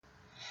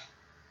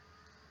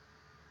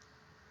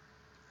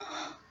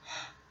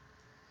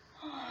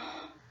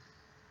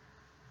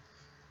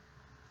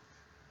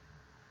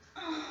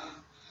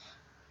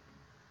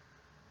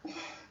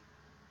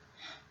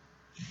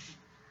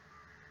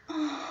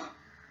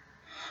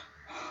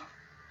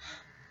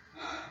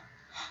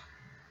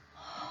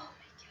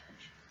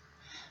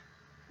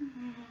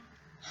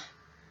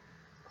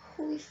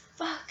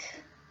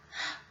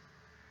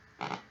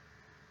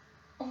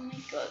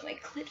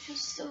clit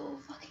feels so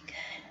fucking good.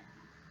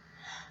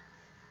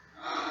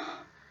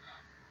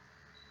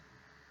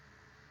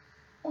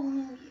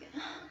 Oh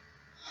yeah.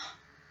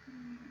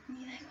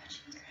 You like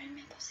watching me grind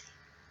my pussy?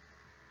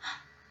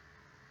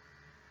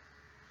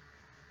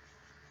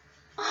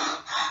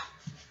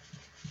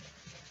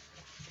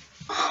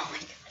 Oh my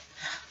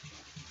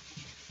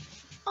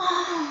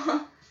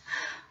god.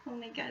 Oh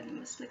my god, it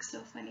must look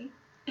so funny.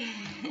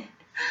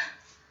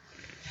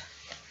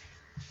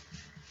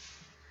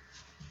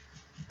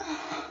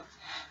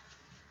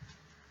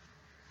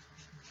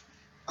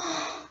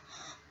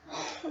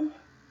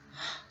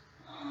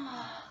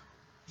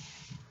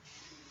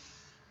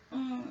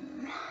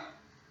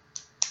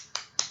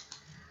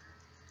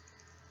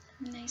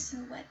 Nice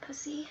and wet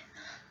pussy.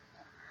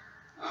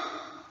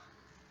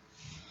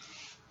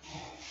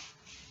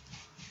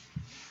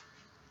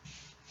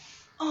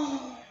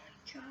 Oh my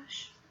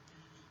gosh.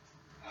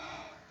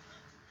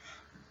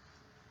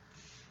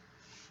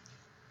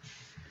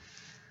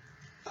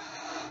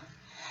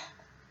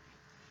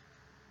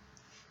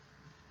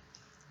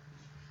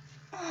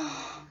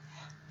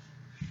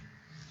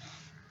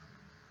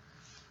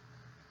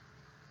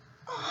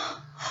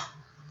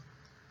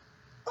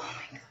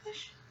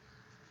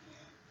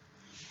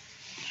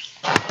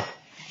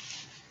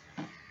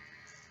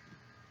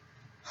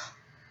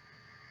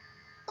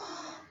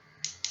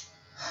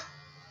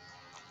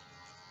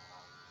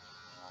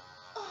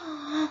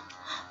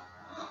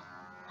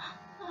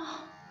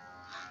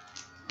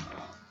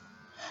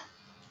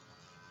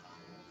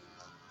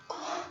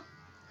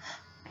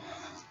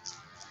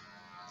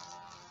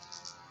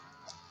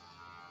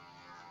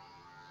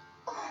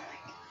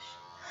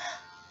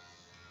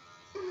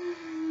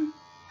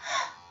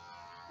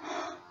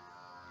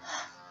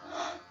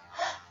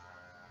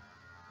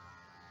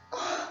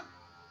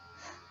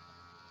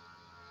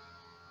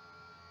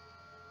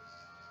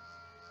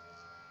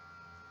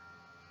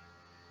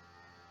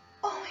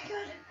 Oh my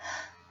god.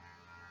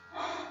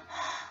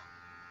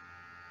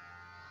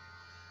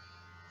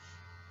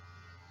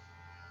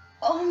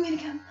 Oh, I'm gonna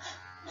come.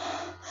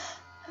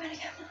 I'm gonna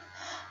come.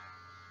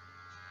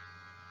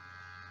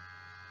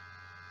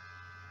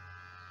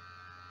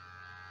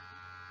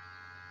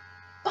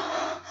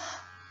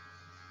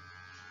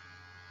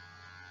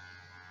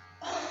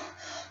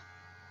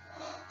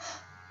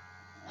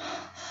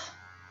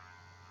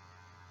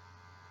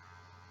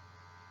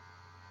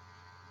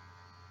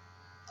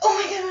 Oh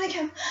my god, I'm gonna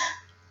come.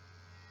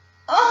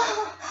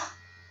 Oh.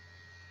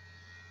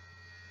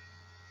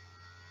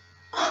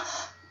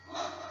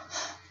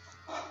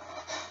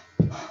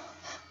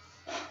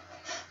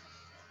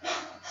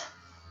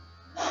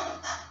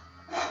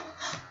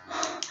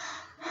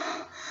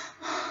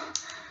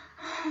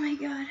 Oh my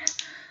god.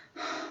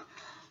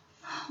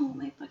 Oh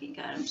my fucking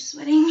god, I'm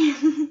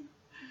sweating.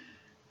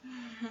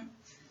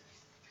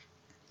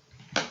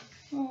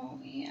 Oh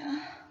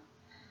yeah.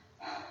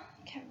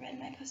 Look how red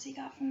my pussy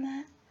got from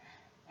that.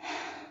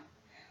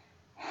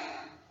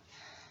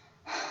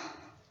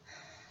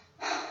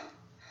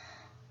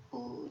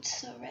 Ooh,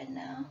 it's so red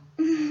now.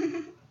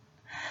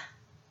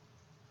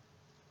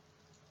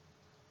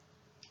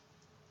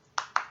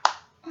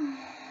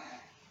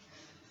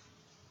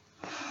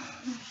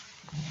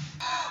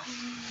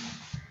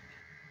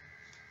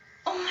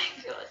 Oh my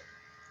god.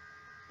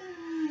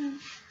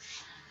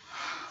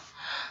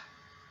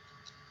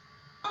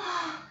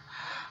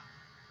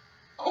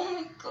 Oh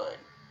my god.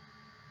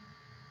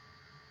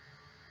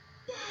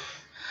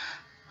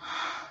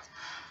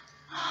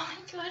 Oh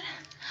my god.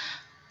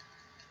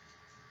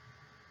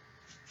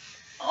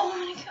 Oh, I'm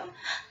gonna come.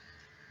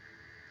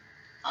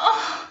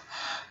 Oh.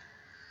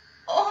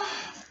 Oh.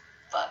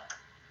 Fuck.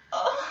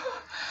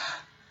 Oh.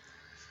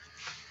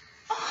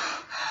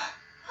 Oh.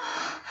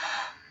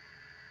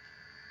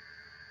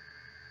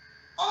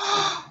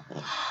 Oh.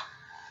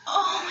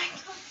 Oh my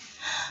god.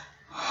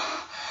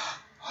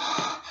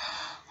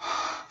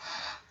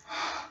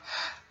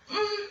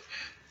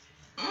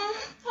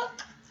 Fuck.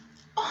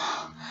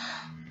 Oh.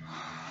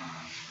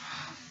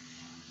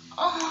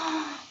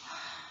 Oh.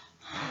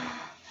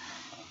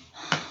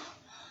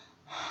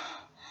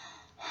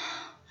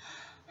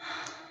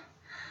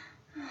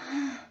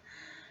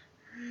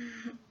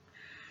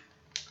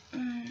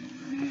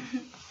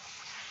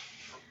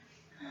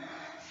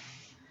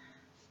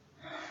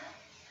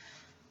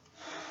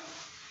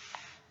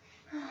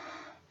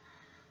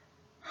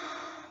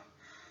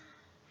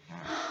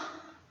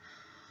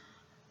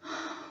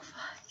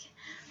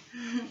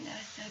 That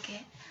was so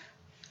good.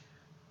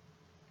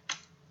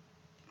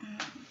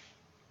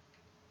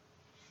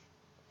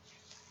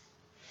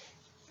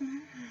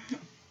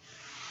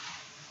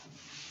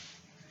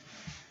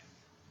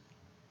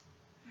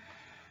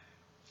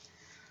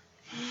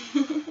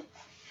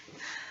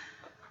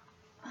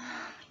 Oh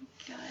my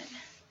god.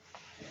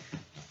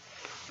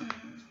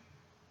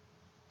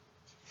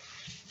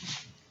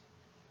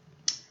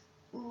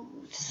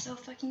 Ooh, it's so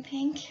fucking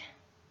pink.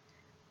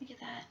 Look at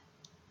that.